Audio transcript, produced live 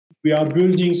we are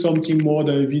building something more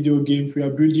than a video game. We are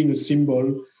building a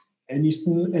symbol,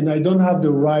 and I don't have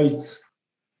the right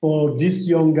for this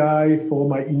young guy, for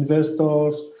my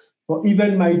investors, for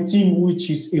even my team,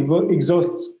 which is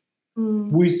exhausted.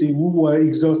 Who were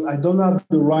exhausted. I don't have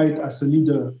the right as a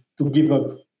leader to give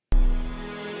up.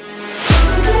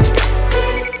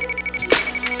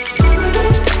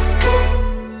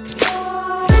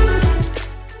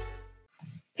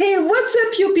 Hey, what's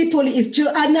up, you people? It's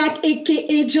Joanna,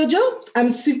 aka Jojo. I'm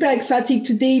super excited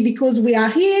today because we are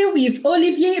here with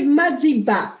Olivier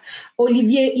Madiba.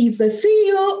 Olivier is the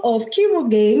CEO of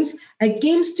Kiro'o Games, a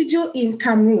game studio in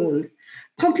Cameroon.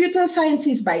 Computer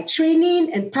scientist by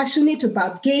training and passionate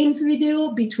about games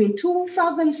video. Between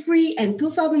 2003 and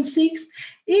 2006,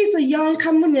 he's a young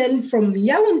Cameroonian from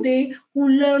Yaoundé who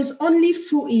learns only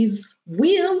through his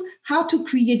will how to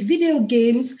create video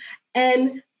games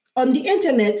and on the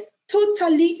internet,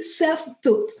 totally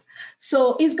self-taught.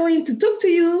 So he's going to talk to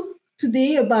you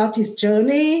today about his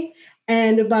journey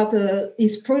and about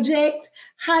his project.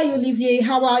 Hi, Olivier.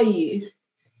 How are you?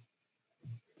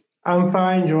 I'm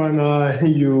fine, Joanna.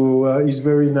 It's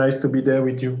very nice to be there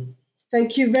with you.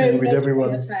 Thank you very much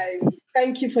everyone. for your time.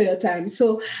 Thank you for your time.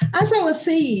 So, as I was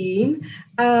saying,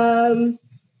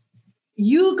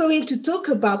 you're going to talk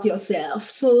about yourself.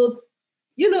 So,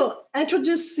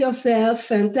 introduce yourself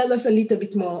and tell us a little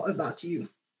bit more about you.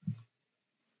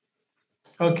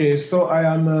 Okay, so I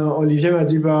am Olivier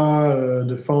Madiba,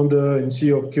 the founder and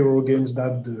CEO of Kiro'o Games,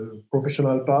 that's the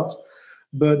professional part.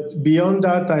 But beyond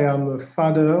that, I am a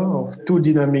father of two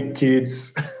dynamic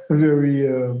kids, very,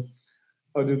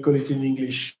 how do you call it in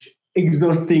English,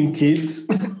 exhausting kids.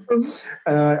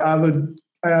 I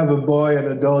have a boy and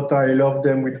a daughter. I love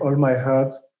them with all my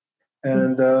heart.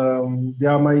 And they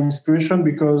are my inspiration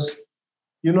because,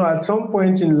 at some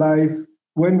point in life,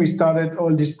 when we started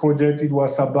all this project, it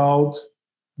was about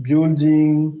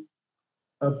building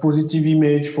a positive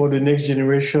image for the next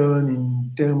generation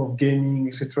in terms of gaming,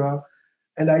 etc.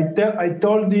 And I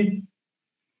told it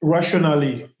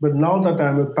rationally, but now that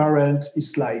I'm a parent,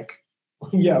 it's like,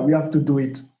 yeah, we have to do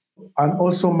it. I'm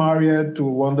also married to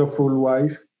a wonderful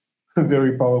wife, a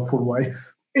very powerful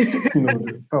wife,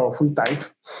 the powerful type.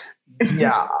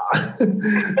 Yeah,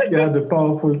 the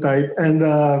powerful type. And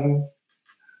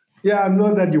I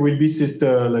know that you will be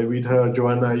sister like with her,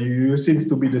 Joanna. You seem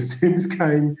to be the same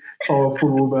kind of powerful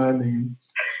woman.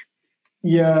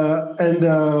 Yeah, and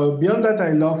beyond that,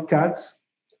 I love cats.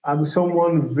 I'm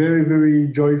someone very, very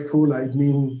joyful. I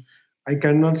mean, I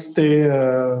cannot stay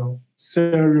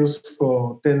serious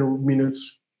for 10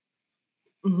 minutes,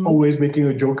 always making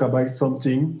a joke about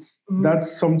something.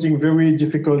 That's something very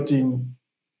difficult in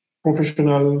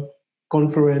professional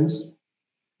conference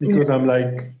because I'm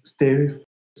like, stay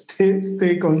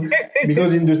on.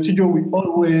 Because in the studio, we're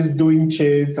always doing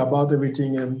chats about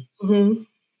everything. And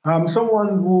I'm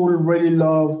someone who really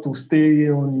love to stay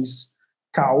on his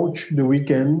couch the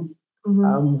weekend.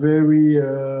 I'm very,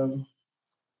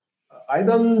 I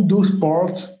don't do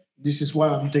sport. This is why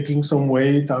I'm taking some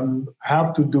weight. I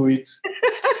have to do it.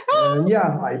 And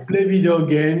I play video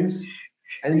games.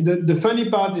 And the funny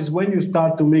part is when you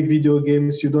start to make video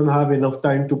games, you don't have enough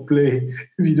time to play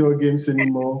video games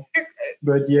anymore.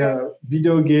 But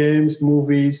video games,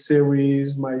 movies,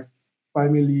 series, my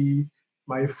family,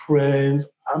 my friends.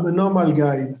 I'm a normal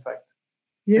guy, in fact.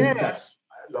 Yeah. And cats.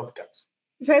 I love cats.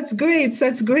 That's great.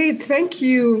 That's great. Thank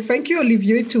you. Thank you,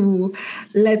 Olivier, to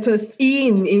let us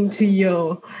into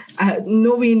your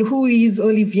knowing who is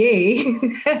Olivier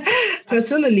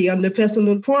personally on the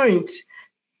personal point.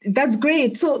 That's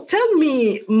great. So tell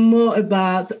me more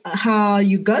about how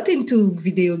you got into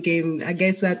video game. I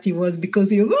guess that it was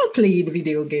because you were playing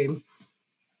video game.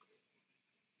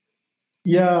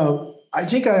 Yeah, I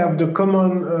think I have the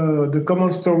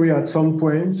common story at some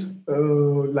point.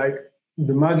 Like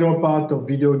the major part of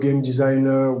video game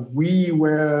designer,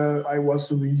 I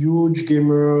was a huge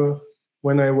gamer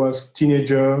when I was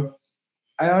teenager.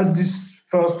 I had this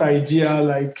first idea,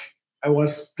 like I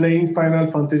was playing Final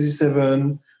Fantasy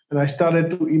VII, and I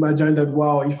started to imagine that,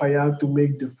 wow, if I had to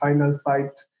make the final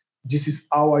fight, this is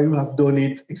how I would have done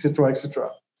it, etc., etc.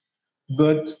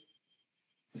 But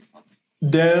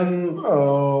then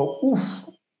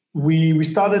we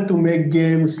started to make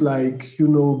games like,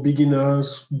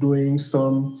 beginners doing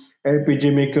some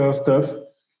RPG Maker stuff.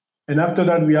 And after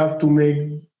that, we have to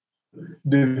make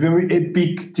the very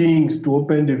epic things to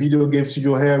open the video game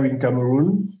studio here in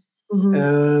Cameroon.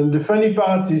 And the funny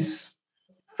part is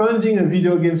funding a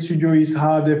video game studio is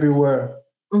hard everywhere,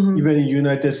 even in the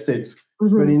United States.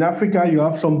 But in Africa, you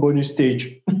have some bonus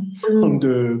stage.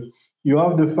 You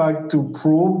have the fact to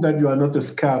prove that you are not a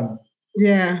scam.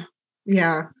 Yeah.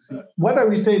 Yeah. What I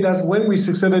will say that when we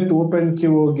succeeded to open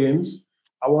Kiro'o Games,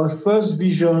 our first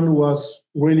vision was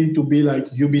really to be like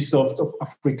Ubisoft of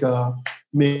Africa,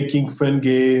 making fun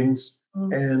games,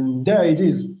 and there it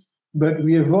is. But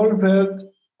we evolved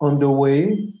on the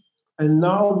way, and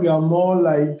now we are more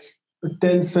like a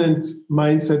Tencent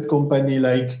mindset company.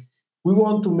 Like we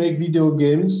want to make video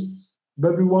games,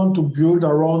 but we want to build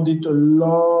around it a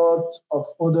lot of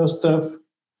other stuff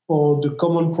for the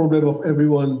common problem of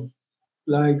everyone.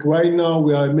 Like right now,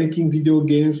 we are making video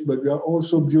games, but we are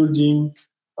also building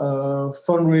a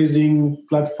fundraising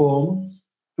platform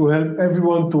to help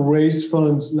everyone to raise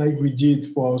funds like we did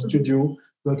for our studio,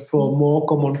 but for more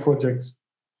common projects.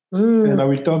 And I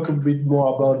will talk a bit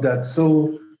more about that.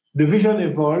 So the vision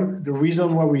evolved. The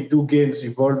reason why we do games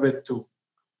evolved too.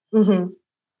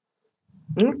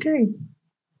 Okay.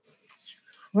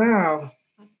 Wow.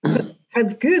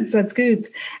 That's good. That's good.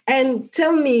 And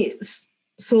tell me,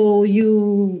 so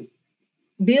you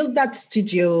build that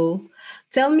studio.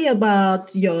 Tell me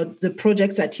about the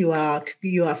projects that you are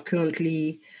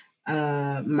currently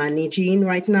managing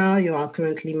right now. You are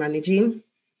currently managing.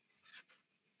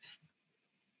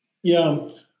 Yeah.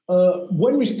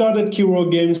 When we started Kiro'o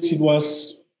Games, it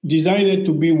was designed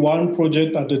to be one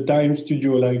project at a time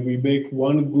studio. Like we make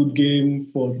one good game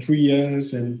for 3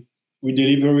 years and we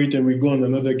deliver it and we go on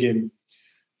another game.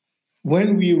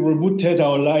 When we rebooted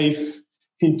our life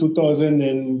in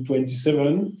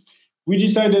 2027, we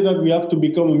decided that we have to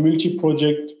become a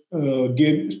multi-project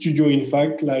game studio. In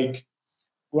fact, like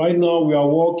right now we are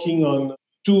working on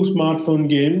 2 smartphone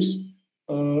games,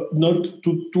 not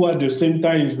two at the same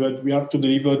times, but we have to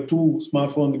deliver 2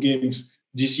 smartphone games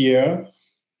this year.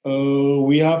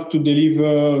 We have to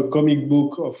deliver a comic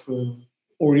book of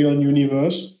Aurion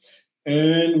universe.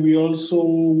 And we're also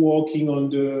working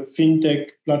on the fintech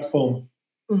platform.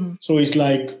 So it's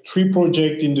like 3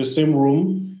 projects in the same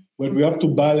room, but we have to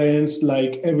balance,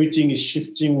 like everything is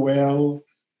shifting well,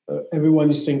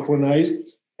 everyone is synchronized.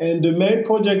 And the main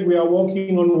project we are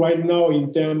working on right now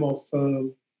in terms of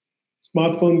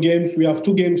smartphone games, we have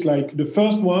 2 games. Like the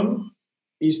first one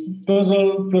is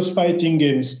puzzle plus fighting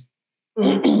games.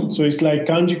 So it's like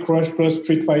Candy Crush plus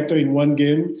Street Fighter in one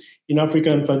game in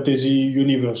African fantasy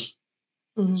universe.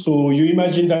 So you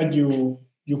imagine that you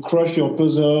crush your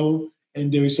puzzle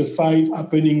and there is a fight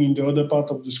happening in the other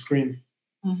part of the screen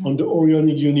on the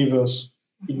Orionic universe.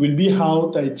 It will be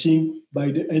out, I think,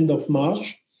 by the end of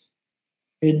March.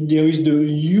 And there is the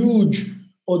huge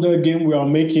other game we are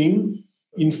making.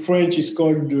 In French, it's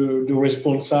called the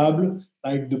Responsable,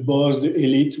 like the boss, the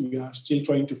elite. We are still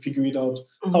trying to figure it out,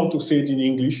 how to say it in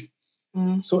English.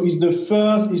 So it's the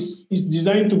first, it's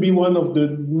designed to be one of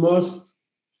the most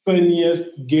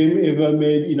funniest game ever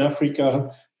made in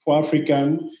Africa for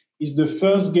African. It's the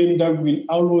first game that will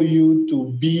allow you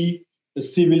to be a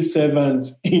civil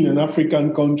servant in an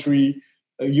African country,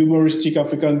 a humoristic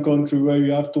African country where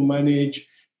you have to manage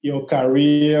your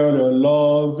career, your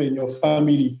love, and your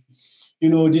family. You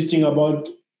know, this thing about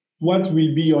what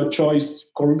will be your choice,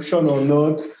 corruption or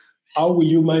not, how will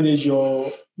you manage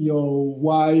your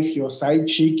wife, your side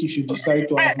chick, if you decide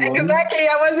to have one. Exactly.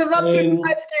 I was about to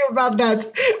ask you about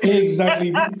that.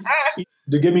 Exactly.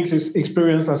 The gaming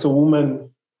experience as a woman,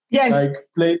 like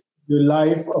play the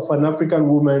life of an African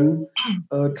woman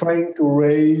trying to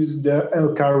raise their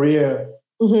career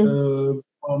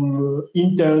from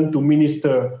intern to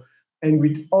minister. And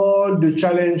with all the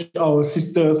challenge our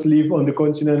sisters live on the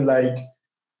continent, like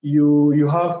you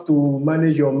have to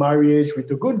manage your marriage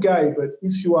with a good guy, but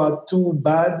if you are too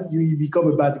bad, you become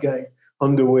a bad guy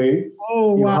on the way.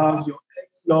 You have your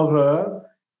ex-lover.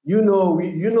 You know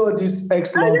this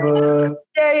ex-lover.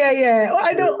 Yeah.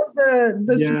 I know the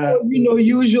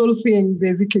usual thing,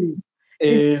 basically.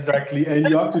 Exactly. And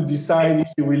you have to decide if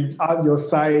you will have your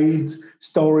side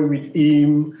story with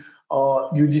him, or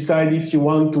you decide if you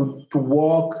want to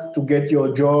work to get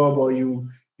your job, or you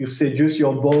seduce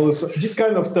your boss, this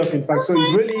kind of stuff, in fact. So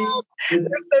it's really the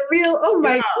real,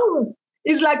 God.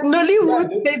 It's like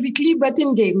Nollywood, basically, but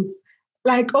in games.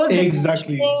 Like all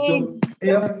exactly. So,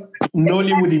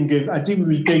 Nollywood in games. I think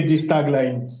we'll take this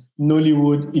tagline,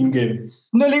 Nollywood in game.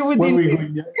 Nollywood when in we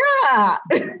game.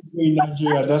 in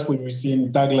Nigeria, that's what we see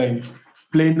in tagline,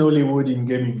 play Nollywood in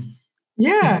gaming.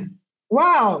 Yeah.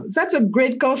 Wow. That's a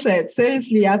great concept.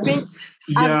 Seriously, I think.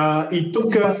 It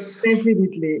took us.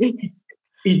 Definitely.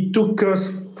 It took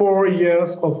us 4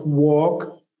 years of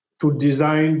work to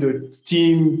design the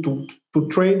team, to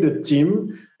train the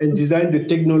team and design the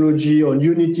technology on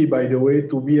Unity, by the way,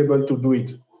 to be able to do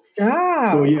it.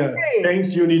 So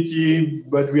thanks Unity,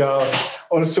 but we are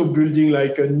also building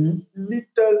like a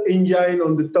little engine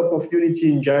on the top of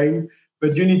Unity engine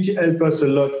but Unity helped us a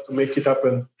lot to make it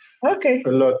happen. Okay.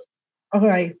 A lot. All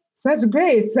right. That's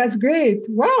great. That's great.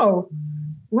 Wow.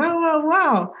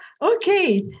 Wow.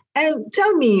 Okay. And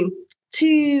tell me,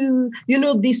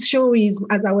 this show is,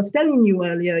 as I was telling you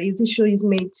earlier, this show is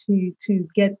made to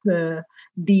get the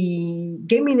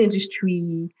gaming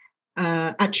industry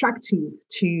attractive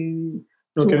to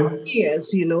our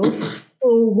ears, So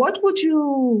what would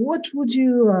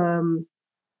you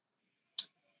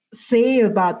say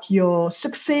about your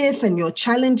success and your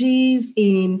challenges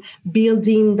in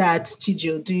building that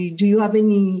studio? Do you have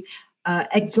any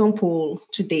example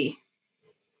today?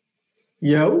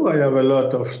 Yeah, I have a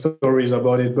lot of stories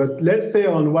about it, but let's say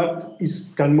on what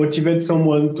can motivate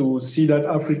someone to see that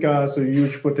Africa has a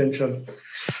huge potential.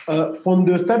 From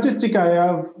the statistic I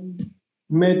have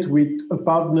met with a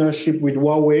partnership with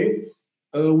Huawei,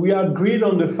 we agreed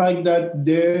on the fact that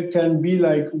there can be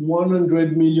like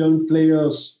 100 million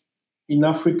players in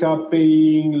Africa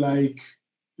paying like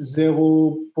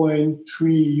 0.3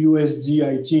 USD,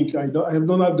 I think. I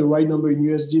don't have the right number in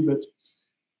USD, but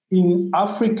in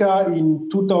Africa in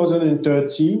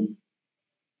 2030,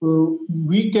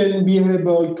 we can be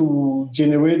able to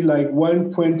generate like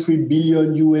 1.3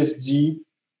 billion USD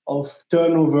of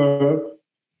turnover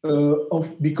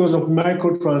because of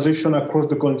microtransaction across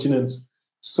the continent.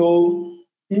 So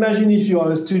imagine if you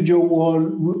are a studio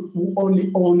who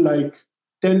only own like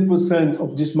 10%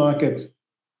 of this market.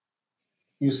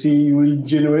 You see, you will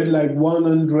generate like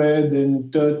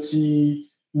 130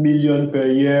 million per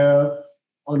year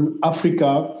on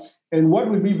Africa. And what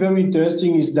will be very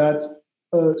interesting is that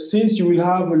since you will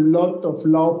have a lot of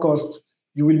low cost,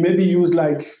 you will maybe use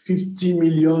like 50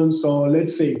 millions or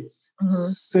let's say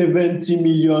 70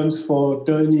 millions for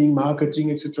turning, marketing,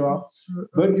 etc.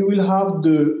 But you will have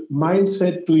the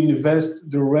mindset to invest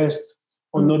the rest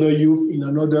on other youth in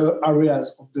another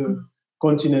areas of the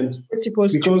continent.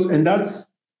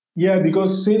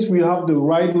 Because since we have the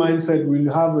right mindset,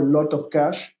 we'll have a lot of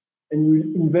cash and we'll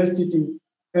invest it in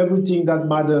everything that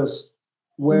matters,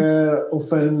 where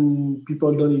often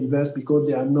people don't invest because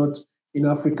they are not in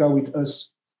Africa with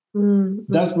us.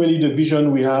 That's really the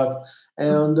vision we have.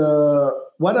 And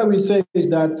what I will say is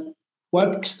that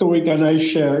what story can I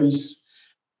share is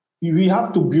we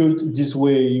have to build this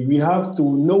way.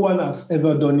 No one has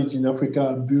ever done it in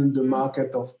Africa, build the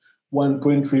market of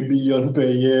 1.3 billion per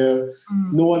year.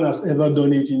 No one has ever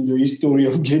done it in the history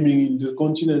of gaming in the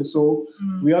continent. So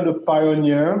we are the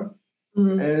pioneer.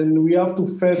 And we have to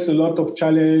face a lot of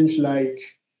challenge, like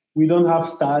we don't have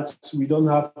stats, we don't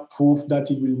have proof that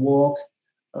it will work.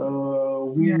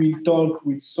 We will talk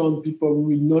with some people who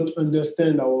will not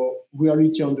understand our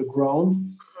reality on the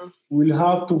ground. We'll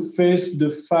have to face the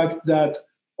fact that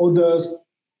other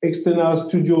external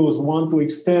studios want to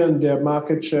extend their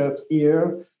market share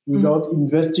here without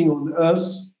investing on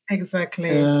us. Exactly.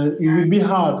 And it will be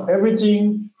hard.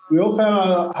 We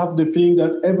often have the feeling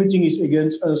that everything is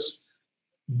against us.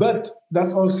 But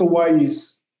that's also why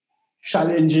it's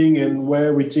challenging and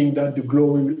where we think that the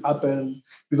glory will happen,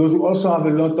 because we also have a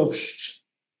lot of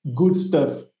good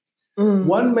stuff.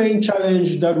 One main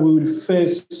challenge that we will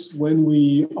face when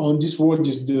we are on this world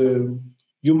is the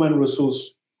human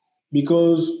resource,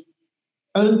 because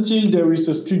until there is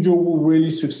a studio who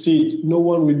really succeed, no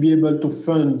one will be able to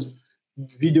fund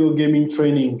video gaming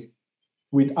training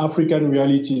with African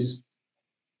realities.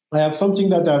 I have something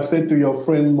that I've said to your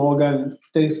friend Morgan,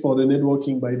 thanks for the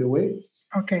networking, by the way.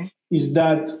 Okay. Is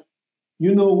that,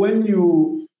 when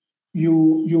you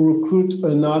recruit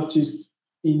an artist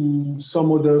in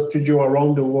some other studio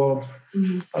around the world,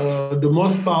 the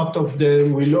most part of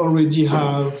them will already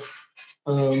have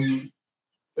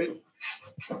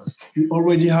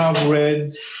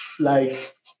read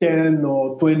like 10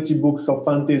 or 20 books of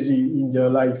fantasy in their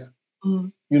life,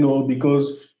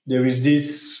 because there is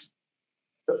this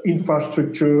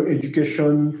infrastructure,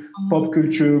 education, pop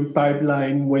culture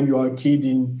pipeline. When you are a kid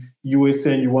in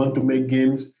USA and you want to make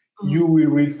games, you will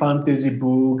read fantasy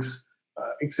books,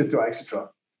 etc., etc.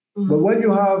 But when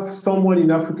you have someone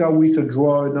in Africa who is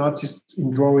an artist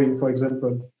in drawing, for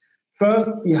example, first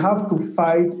he have to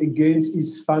fight against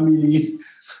his family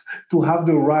to have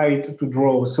the right to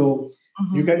draw. So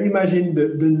you can imagine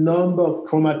the number of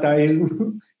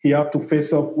traumatized he have to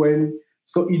face off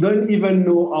so he don't even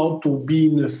know how to be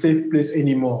in a safe place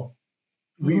anymore.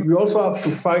 We also have to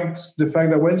fight the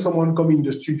fact that when someone comes in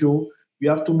the studio, we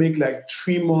have to make like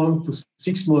 3 months to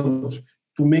 6 months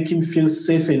to make him feel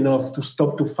safe enough to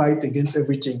stop to fight against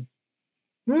everything.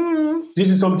 This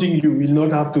is something you will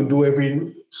not have to do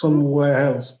somewhere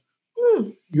else.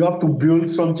 You have to build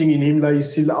something in him that you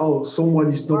see, someone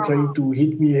is not trying to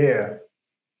hit me here.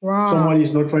 Wow. Someone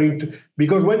is not trying to,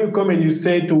 because when you come and you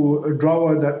say to a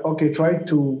drawer that, okay, try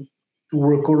to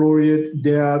recolorate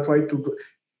there, try to,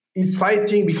 he's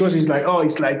fighting because he's like, oh,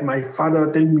 it's like my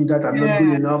father telling me that I'm not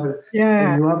good enough.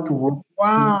 And you have to work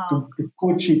to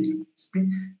coach it.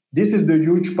 This is the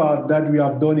huge part that we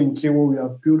have done in Kiro'o. We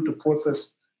have built a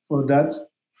process for that.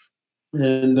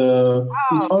 And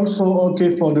it's also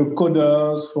okay for the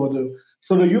coders,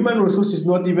 so the human resource is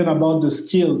not even about the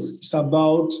skills. It's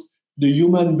about the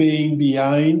human being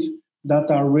behind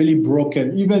that are really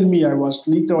broken. Even me, I was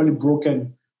literally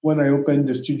broken when I opened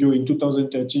the studio in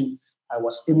 2013. I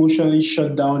was emotionally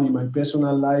shut down in my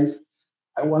personal life.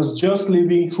 I was just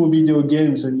living through video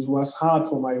games, and it was hard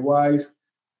for my wife,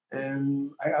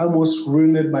 and I almost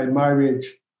ruined my marriage.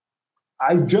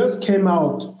 I just came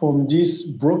out from this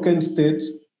broken state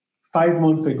 5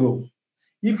 months ago.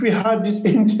 If we had these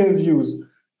interviews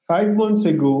 5 months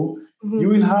ago, you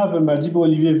will have a Madiba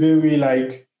Olivier very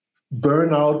like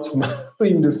burnout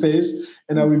in the face,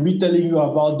 and I will be telling you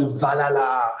about the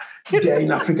Valhalla. There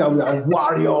in Africa, we are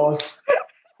warriors.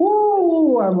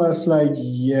 Ooh, I was like,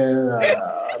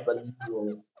 yeah, but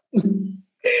no.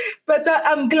 But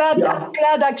I'm glad. Yeah. I'm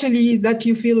glad actually that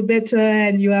you feel better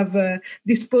and you have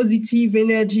this positive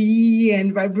energy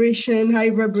and vibration,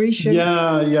 high vibration.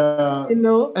 Yeah. You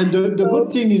know. And the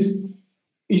good thing is,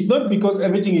 it's not because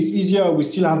everything is easier. We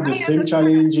still have the same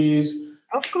challenges.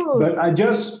 Of course. But I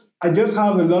just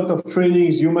have a lot of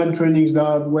trainings, human trainings,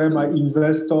 that where my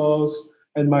investors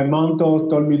and my mentors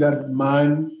told me that,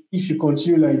 man, if you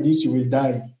continue like this, you will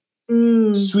die.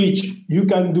 Switch. You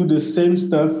can do the same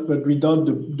stuff, but without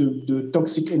the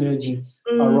toxic energy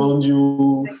around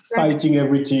you, fighting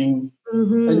everything.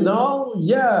 And now,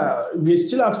 we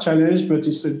still have challenge, but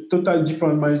it's a total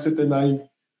different mindset. And I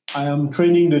am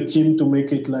training the team to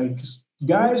make it like,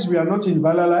 guys, we are not in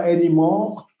Valhalla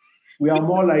anymore. We are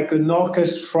more like an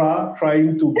orchestra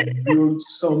trying to build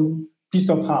some piece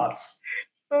of hearts.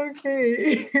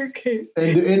 Okay.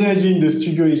 And the energy in the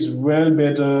studio is well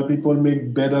better. People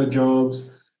make better jobs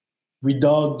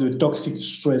without the toxic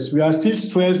stress. We are still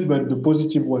stressed, but the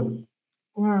positive one.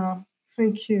 Wow.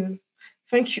 Thank you.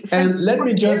 And let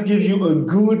me just give you a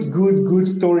good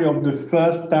story of the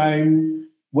first time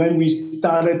when we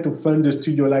started to fund the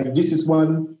studio. Like, this is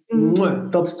one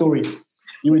top story.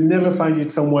 You will never find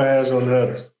it somewhere else on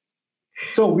earth.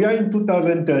 So we are in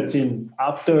 2013,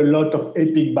 after a lot of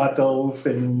epic battles,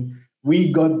 and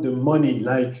we got the money.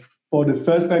 Like, for the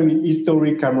first time in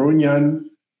history, Cameroonian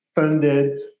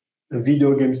funded a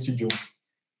video game studio.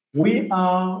 We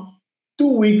are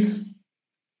 2 weeks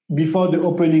before the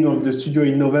opening of the studio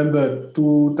in November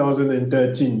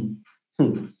 2013.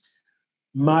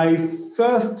 My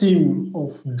first team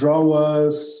of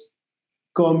drawers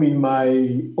come in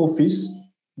my office.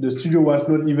 The studio was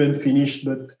not even finished,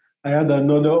 but I had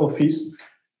another office.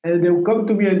 And they will come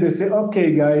to me and they say,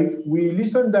 okay, guy, we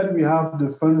listened that we have the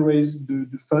fundraise,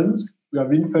 the fund, we have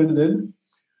been funded.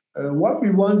 What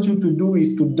we want you to do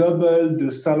is to double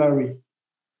the salary.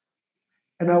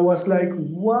 And I was like,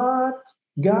 what?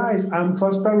 Guys, I'm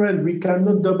transparent. We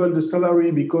cannot double the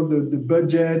salary because the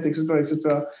budget, etc.,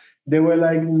 etc. They were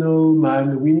like, no,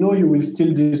 man, we know you will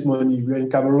steal this money. We're in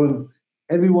Cameroon.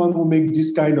 Everyone who makes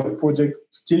this kind of project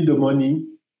steal the money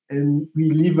and we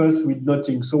leave us with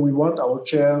nothing. So we want our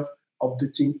share of the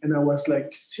thing. And I was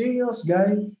like, serious,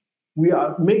 guy? We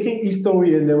are making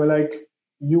history. And they were like,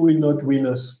 you will not win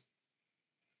us.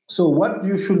 So what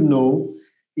you should know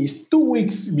is 2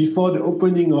 weeks before the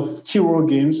opening of Kiro'o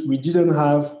Games, we didn't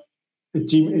have a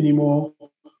team anymore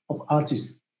of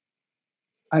artists.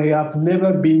 I have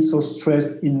never been so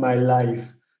stressed in my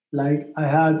life. Like, I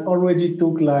had already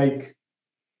took like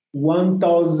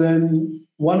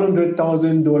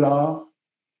 $100,000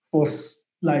 for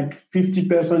like 50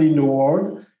 person in the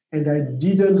world, and I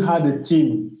didn't have a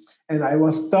team. And I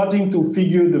was starting to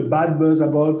figure the bad buzz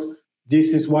about,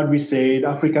 this is what we said,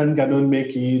 African cannot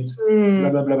make it, blah,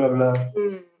 blah, blah, blah, blah.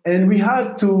 And we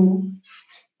had to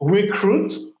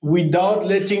recruit without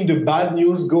letting the bad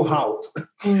news go out.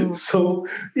 So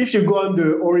if you go on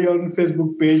the Aurion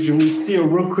Facebook page, you will see a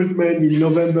recruitment in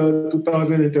November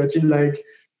 2013, like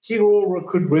Kiro'o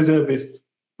recruit reservist.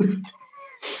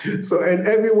 So,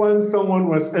 and someone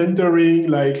was entering,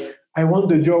 like, I want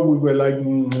the job. We were like,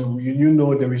 you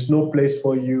know, there is no place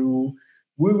for you.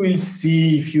 We will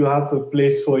see if you have a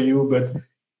place for you. But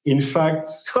in fact,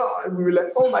 we were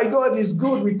like, oh my God, it's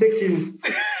good. We take him.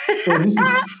 So this is,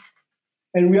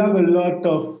 and we have a lot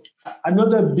of,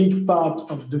 another big part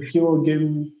of the Kiro'o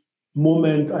game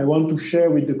moment I want to share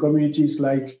with the community is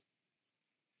like,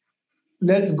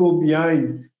 let's go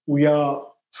behind. We are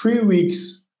 3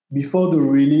 weeks before the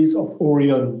release of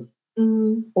Aurion.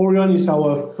 Aurion is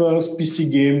our first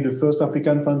PC game, the first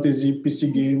African fantasy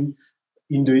PC game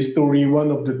in the history,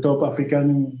 one of the top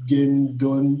African games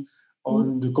done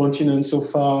on the continent so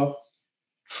far.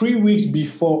 3 weeks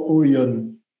before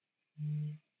Aurion,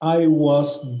 I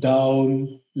was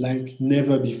down like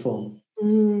never before.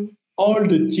 All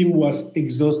the team was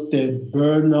exhausted,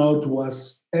 burnout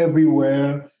was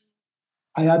everywhere.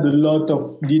 I had a lot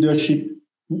of leadership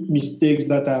mistakes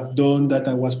that I've done that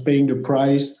I was paying the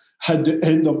price at the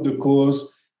end of the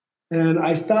course. And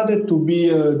I started to be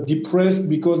depressed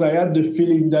because I had the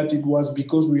feeling that it was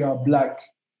because we are Black.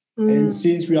 And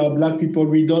since we are Black people,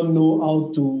 we don't know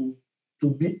how to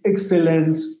be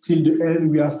excellent till the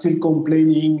end. We are still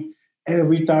complaining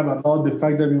every time about the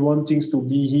fact that we want things to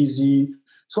be easy.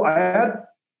 So I had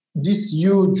this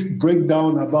huge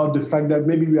breakdown about the fact that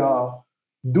maybe we are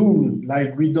doomed,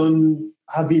 like we don't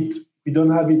have it. We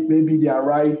don't have it. Maybe they are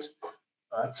right.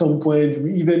 At some point,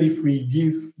 even if we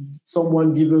give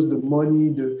someone give us the money,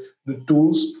 the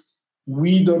tools,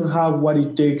 we don't have what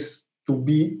it takes to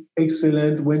be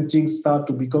excellent when things start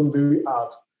to become very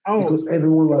hard. Because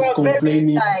everyone was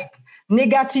complaining. Very,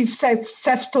 negative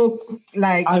self-talk.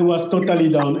 I was totally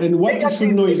down. And what you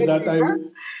should know is that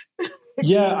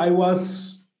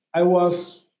I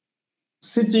was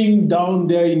sitting down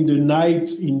there in the night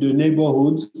in the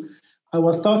neighborhood. I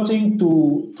was starting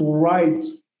to write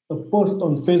a post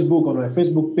on Facebook, on my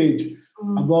Facebook page,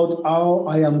 about how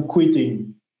I am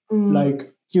quitting.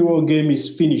 Like, Kiro'o Game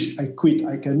is finished. I quit.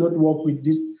 I cannot work with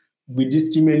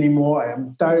this team anymore. I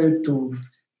am tired to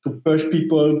push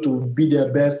people to be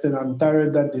their best, and I'm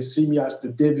tired that they see me as the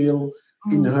devil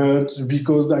in hurt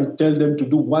because I tell them to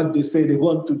do what they say they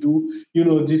want to do. You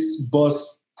know, this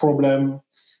boss problem.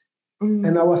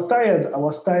 And I was tired,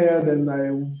 and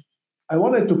I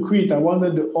wanted to quit. I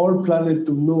wanted the whole planet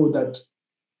to know that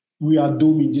we are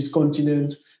doomed in this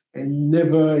continent and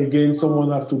never again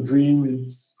someone have to dream.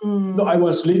 And no, I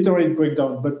was literally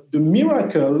breakdown. But the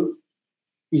miracle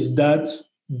is that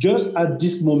just at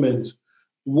this moment,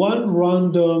 one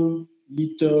random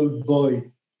little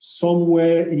boy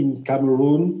somewhere in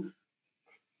Cameroon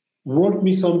wrote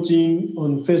me something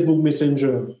on Facebook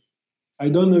Messenger. I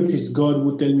don't know if it's God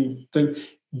who tell me.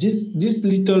 This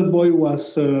little boy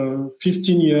was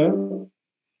 15 years.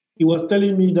 He was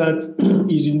telling me that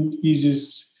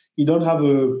he don't have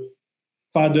a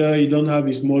father, he don't have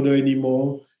his mother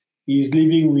anymore. He is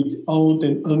living with aunt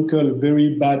and uncle,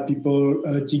 very bad people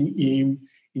hurting him,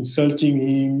 insulting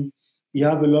him. He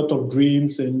have a lot of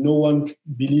dreams and no one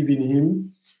believe in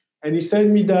him. And he said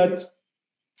me that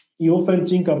he often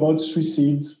think about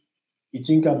suicide. He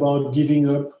think about giving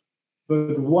up.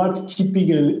 But what keeping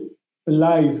him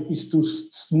alive is to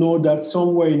know that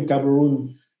somewhere in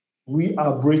Cameroon, we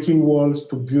are breaking walls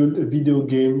to build a video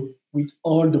game with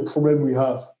all the problems we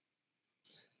have.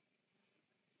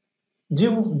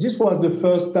 This was the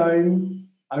first time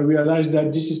I realized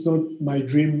that this is not my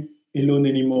dream alone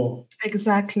anymore.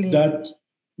 Exactly. That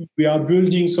we are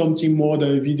building something more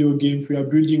than a video game. We are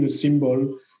building a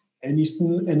symbol.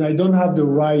 And I don't have the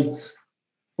right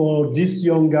for this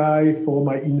young guy, for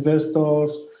my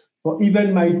investors, for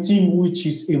even my team, which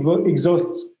is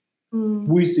exhausted.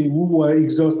 Who were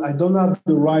exhausted. I don't have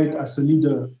the right as a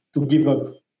leader to give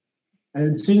up.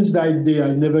 And since that day,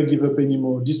 I never give up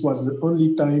anymore. This was the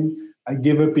only time I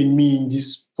gave up in me in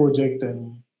this project.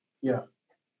 And yeah.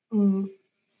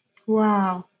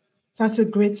 Wow. That's a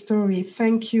great story.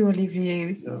 Thank you,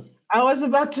 Olivier. Yeah. I was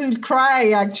about to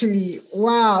cry, actually.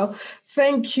 Wow.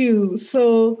 Thank you.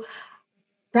 So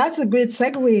that's a great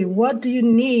segue. What do you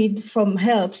need from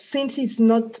help since it's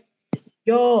not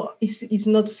it's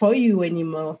not for you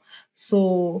anymore?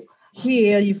 So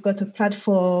here you've got a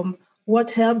platform.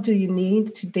 What help do you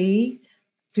need today?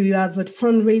 Do you have a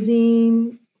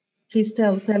fundraising? Please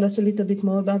tell us a little bit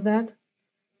more about that.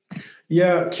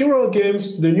 Yeah, Kiro'o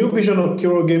Games, the new vision of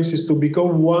Kiro'o Games is to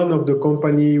become one of the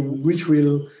company which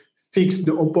will fix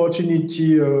the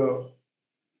opportunity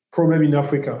problem in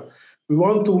Africa. We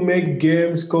want to make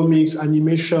games, comics,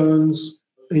 animations,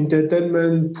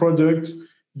 entertainment products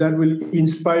that will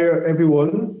inspire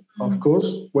everyone. Of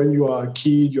course, when you are a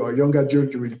kid, you are a young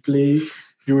adult, you will play,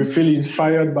 you will feel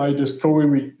inspired by the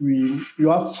story. You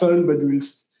have fun, but you will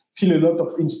feel a lot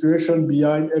of inspiration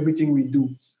behind everything we do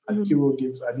at Kiro'o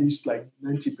Games, at least like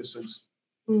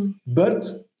 90%.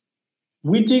 But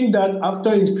we think that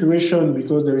after inspiration,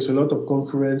 because there is a lot of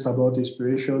conference about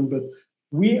inspiration, but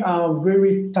we are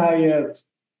very tired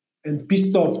and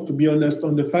pissed off, to be honest,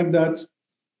 on the fact that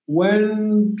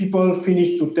when people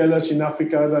finish to tell us in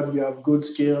Africa that we have good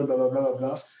skill, blah, blah, blah, blah,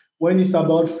 blah, when it's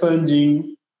about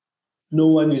funding, no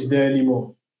one is there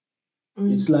anymore.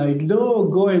 It's like, no,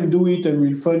 go and do it and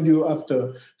we'll fund you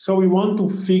after. So we want to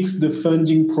fix the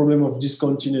funding problem of this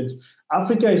continent.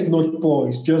 Africa is not poor,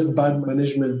 it's just bad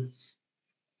management.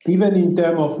 Even in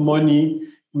terms of money,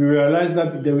 we realize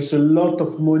that there is a lot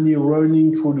of money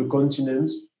running through the continent.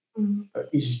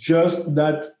 It's just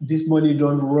that this money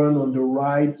don't run on the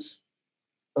right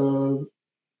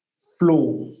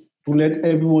flow to let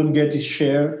everyone get his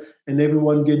share and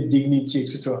everyone get dignity,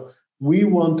 etc. We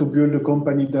want to build a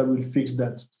company that will fix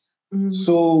that.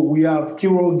 So we have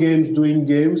Kiro'o Games doing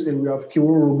games, and we have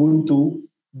Kiro'o Rebuntu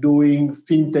doing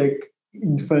fintech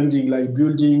in funding, like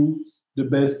building the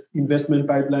best investment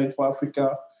pipeline for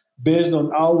Africa based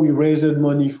on how we raised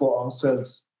money for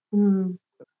ourselves.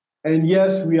 And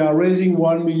yes, we are raising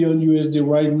 $1 million USD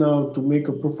right now to make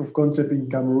a proof of concept in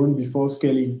Cameroon before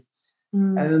scaling.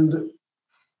 And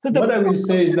so what I will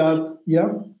say is that,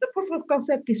 the proof of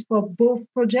concept is for both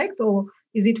projects, or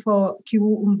is it for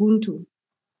Kiro'o Rebuntu?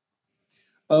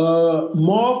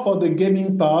 More for the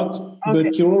gaming part, but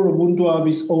Kiro'o Rebuntu have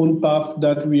its own path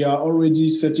that we are already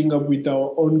setting up with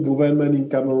our own government in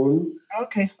Cameroon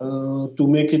to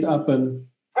make it happen.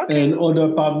 And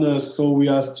other partners, so we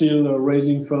are still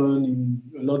raising funds in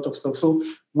a lot of stuff. So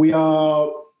we are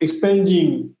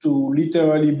expanding to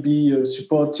literally be a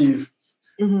supportive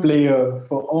player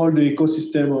for all the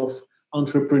ecosystem of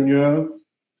entrepreneur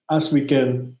as we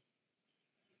can.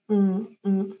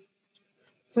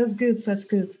 That's good. That's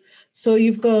good. So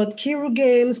you've got Kiro'o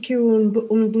Games, Kiro'o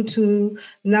Rebuntu.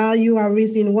 Now you are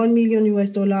raising $1 million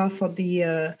US for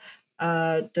the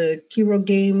Kiro'o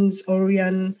Games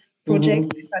Aurion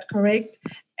project. Is that correct?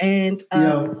 And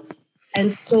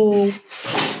and so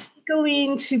we're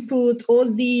going to put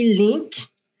all the link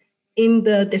in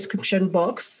the description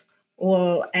box,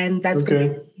 and that's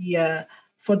going to be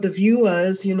for the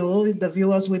viewers. You know, the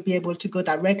viewers will be able to go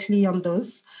directly on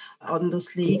those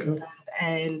links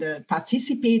and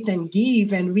participate and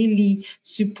give and really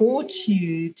support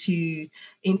you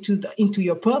into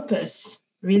your purpose.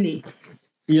 Really.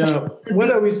 Yeah.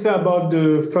 What I will say about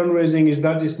the fundraising is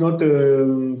that it's not a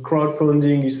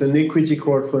crowdfunding, it's an equity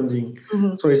crowdfunding.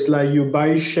 So it's like you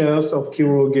buy shares of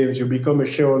Kiro'o Games, you become a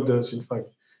shareholder, in fact.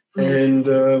 And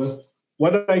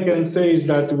what I can say is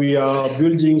that we are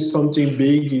building something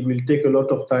big. It will take a lot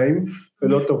of time, a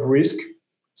lot of risk.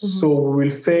 So we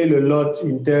will fail a lot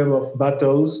in terms of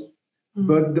battles.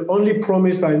 But the only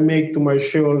promise I make to my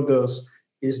shareholders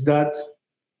is that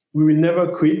we will never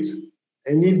quit.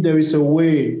 And if there is a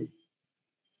way,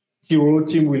 Kiro'o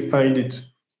team will find it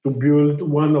to build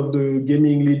one of the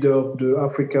gaming leader of the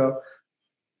Africa.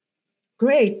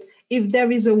 Great. If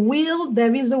there is a will,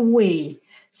 there is a way.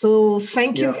 So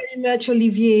thank you very much,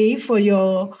 Olivier, for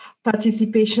your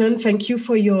participation. Thank you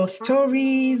for your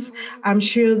stories. I'm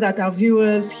sure that our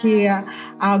viewers here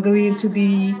are going to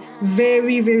be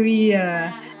very, very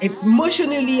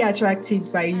emotionally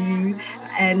attracted by you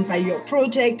and by your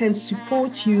project and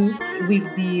support you with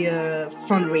the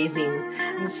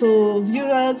fundraising. So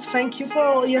viewers, thank you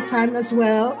for your time as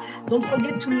well. Don't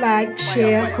forget to like,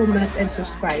 share, comment, and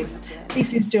subscribe.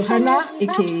 This is Johanna,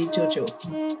 aka Jojo.